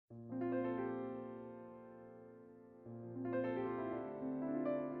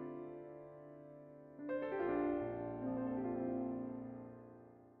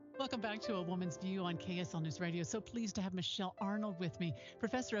Welcome back to A Woman's View on KSL News Radio. So pleased to have Michelle Arnold with me,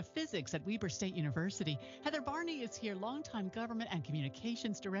 professor of physics at Weber State University. Heather Barney is here, longtime government and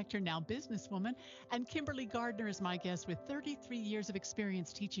communications director, now businesswoman. And Kimberly Gardner is my guest with 33 years of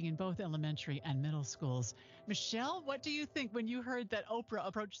experience teaching in both elementary and middle schools. Michelle, what do you think when you heard that Oprah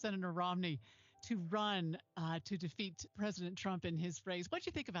approached Senator Romney to run to defeat President Trump in his race? What do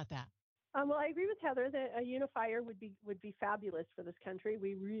you think about that? Well, I agree with Heather that a unifier would be fabulous for this country.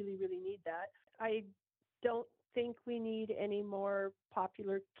 We really, really need that. I don't think we need any more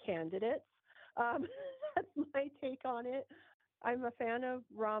popular candidates. That's my take on it. I'm a fan of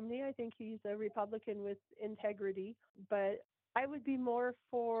Romney. I think he's a Republican with integrity, but I would be more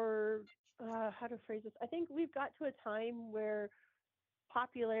for, how to phrase this? I think we've got to a time where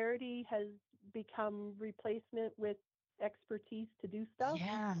popularity has become replacement with expertise to do stuff.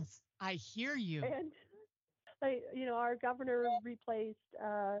 Yes, I hear you. And our governor replaced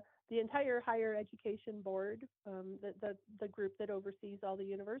the entire higher education board, the group that oversees all the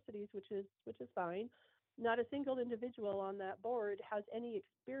universities, which is fine. Not a single individual on that board has any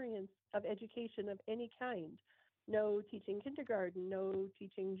experience of education of any kind. No teaching kindergarten, no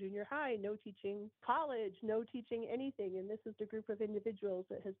teaching junior high, no teaching college, no teaching anything. And this is the group of individuals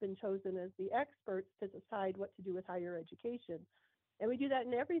that has been chosen as the experts to decide what to do with higher education. And we do that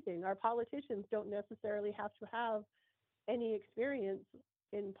in everything. Our politicians don't necessarily have to have any experience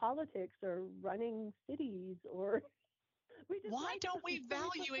in politics or running cities or... Why don't we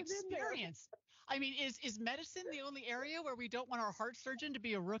value experience? I mean, is medicine the only area where we don't want our heart surgeon to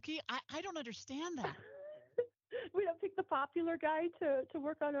be a rookie? I don't understand that. We don't pick the popular guy to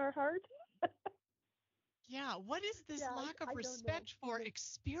work on our heart. Yeah. What is this lack of respect for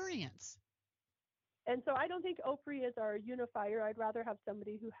experience? And so I don't think Oprah is our unifier. I'd rather have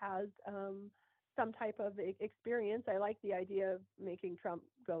somebody who has some type of experience. I like the idea of making Trump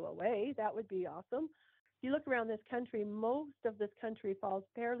go away. That would be awesome. If you look around this country, most of this country falls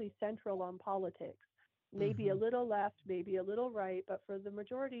fairly central on politics. Maybe a little left, maybe a little right, but for the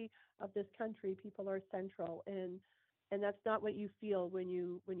majority of this country, people are central, and that's not what you feel when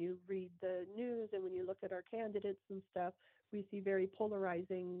you read the news and when you look at our candidates and stuff. We see very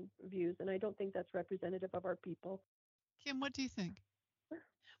polarizing views, and I don't think that's representative of our people. Kim, what do you think?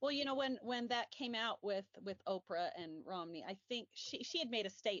 Well, when that came out with Oprah and Romney, I think she had made a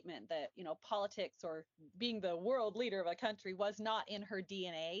statement that, politics or being the world leader of a country was not in her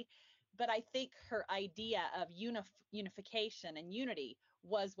DNA. But I think her idea of unification and unity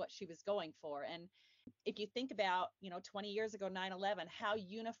was what she was going for. And if you think about, 20 years ago, 9/11, how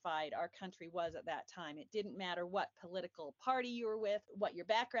unified our country was at that time. It didn't matter what political party you were with, what your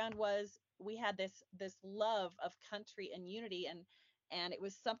background was. We had this love of country and unity, and it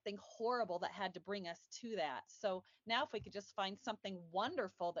was something horrible that had to bring us to that. So now if we could just find something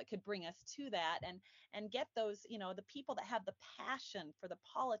wonderful that could bring us to that and get those, the people that have the passion for the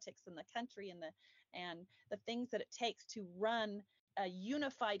politics and the country and the things that it takes to run a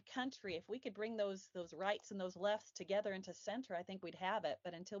unified country, if we could bring those rights and those lefts together into center, I think we'd have it.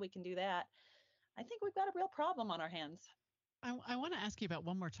 But until we can do that, I think we've got a real problem on our hands. I want to ask you about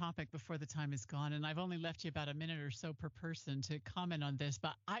one more topic before the time is gone, and I've only left you about a minute or so per person to comment on this,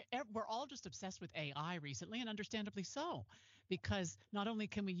 but we're all just obsessed with AI recently, and understandably so, because not only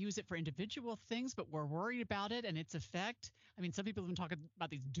can we use it for individual things, but we're worried about it and its effect. I mean, some people have been talking about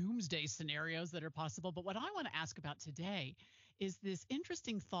these doomsday scenarios that are possible, but what I want to ask about today is this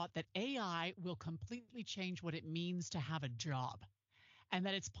interesting thought that AI will completely change what it means to have a job, and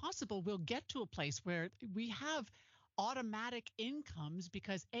that it's possible we'll get to a place where we have automatic incomes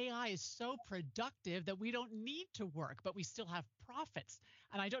because AI is so productive that we don't need to work, but we still have profits.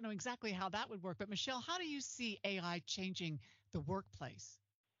 And I don't know exactly how that would work. But Michelle, how do you see AI changing the workplace?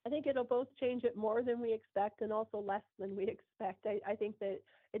 I think it'll both change it more than we expect and also less than we expect. I think that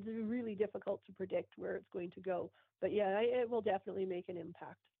it's really difficult to predict where it's going to go. But yeah, it will definitely make an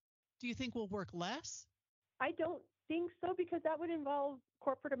impact. Do you think we'll work less? I don't think so, because that would involve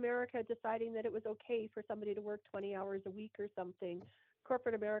corporate America deciding that it was okay for somebody to work 20 hours a week or something.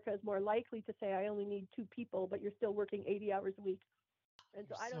 Corporate America is more likely to say, I only need 2 people, but you're still working 80 hours a week. And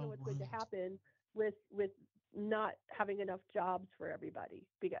so I don't know what's going to happen with not having enough jobs for everybody.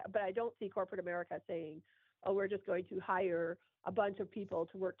 But I don't see corporate America saying, oh, we're just going to hire a bunch of people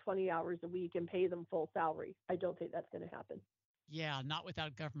to work 20 hours a week and pay them full salary. I don't think that's going to happen. Yeah, not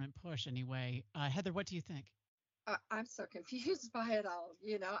without government push anyway. Heather, what do you think? I'm so confused by it all.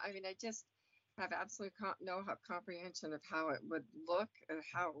 I just have absolute no comprehension of how it would look and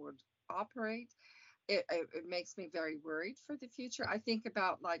how it would operate. It makes me very worried for the future. I think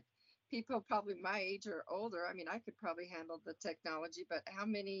about people probably my age or older. I mean, I could probably handle the technology, but how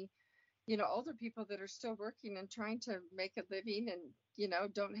many older people that are still working and trying to make a living and,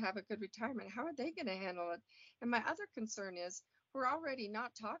 don't have a good retirement. How are they going to handle it? And my other concern is we're already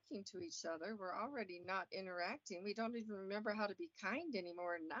not talking to each other. We're already not interacting. We don't even remember how to be kind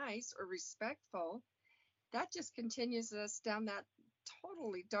anymore, and nice or respectful. That just continues us down that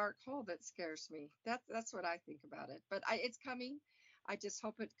totally dark hole that scares me. That's what I think about it. But it's coming. I just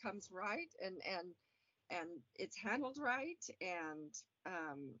hope it comes right and it's handled right, and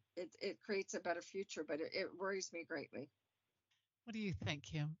it creates a better future. But it worries me greatly. What do you think,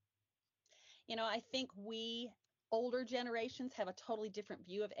 Kim? I think we older generations have a totally different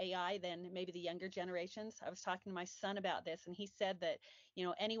view of AI than maybe the younger generations. I was talking to my son about this, and he said that,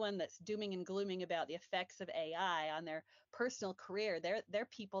 anyone that's dooming and glooming about the effects of AI on their personal career, they're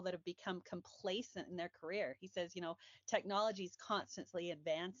people that have become complacent in their career. He says, technology is constantly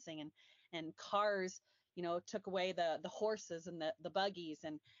advancing, and cars, took away the horses and the buggies,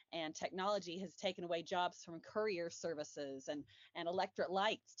 and technology has taken away jobs from courier services, and electric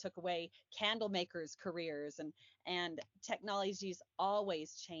lights took away candle makers' careers, and technology is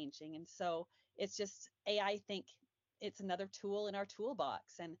always changing. And so it's just AI, I think it's another tool in our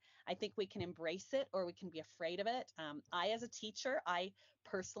toolbox, and I think we can embrace it or we can be afraid of it. As a teacher, I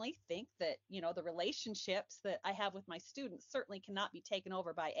personally think that, the relationships that I have with my students certainly cannot be taken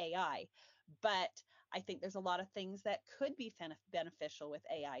over by AI, but I think there's a lot of things that could be beneficial with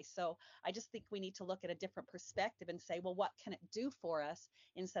AI. So I just think we need to look at a different perspective and say, well, what can it do for us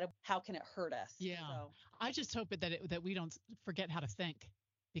instead of how can it hurt us? Yeah. So, I just hope that we don't forget how to think,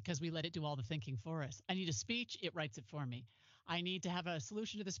 because we let it do all the thinking for us. I need a speech, it writes it for me. I need to have a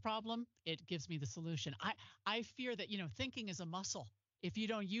solution to this problem, it gives me the solution. I fear that, thinking is a muscle. If you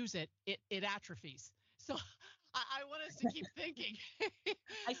don't use it, it atrophies. So I want us to keep thinking.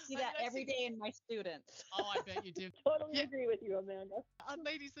 I see that every day in my students. Oh, I bet you do. Totally agree with you, Amanda.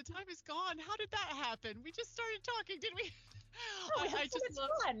 Ladies, the time is gone. How did that happen? We just started talking, didn't we? I just love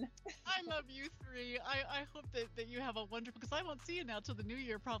fun. I love you three. I hope that you have a wonderful, because I won't see you now till the new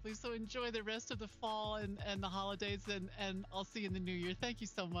year probably. So enjoy the rest of the fall and the holidays, and I'll see you in the new year. Thank you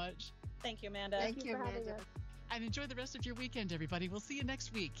so much. Thank you, Amanda. Thank you, Amanda. And enjoy the rest of your weekend, everybody. We'll see you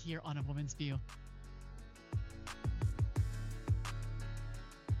next week here on A Woman's View.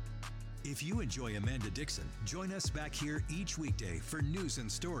 If you enjoy Amanda Dickson, join us back here each weekday for news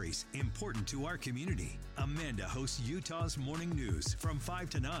and stories important to our community. Amanda hosts Utah's Morning News from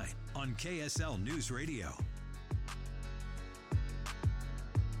 5 to 9 on KSL News Radio.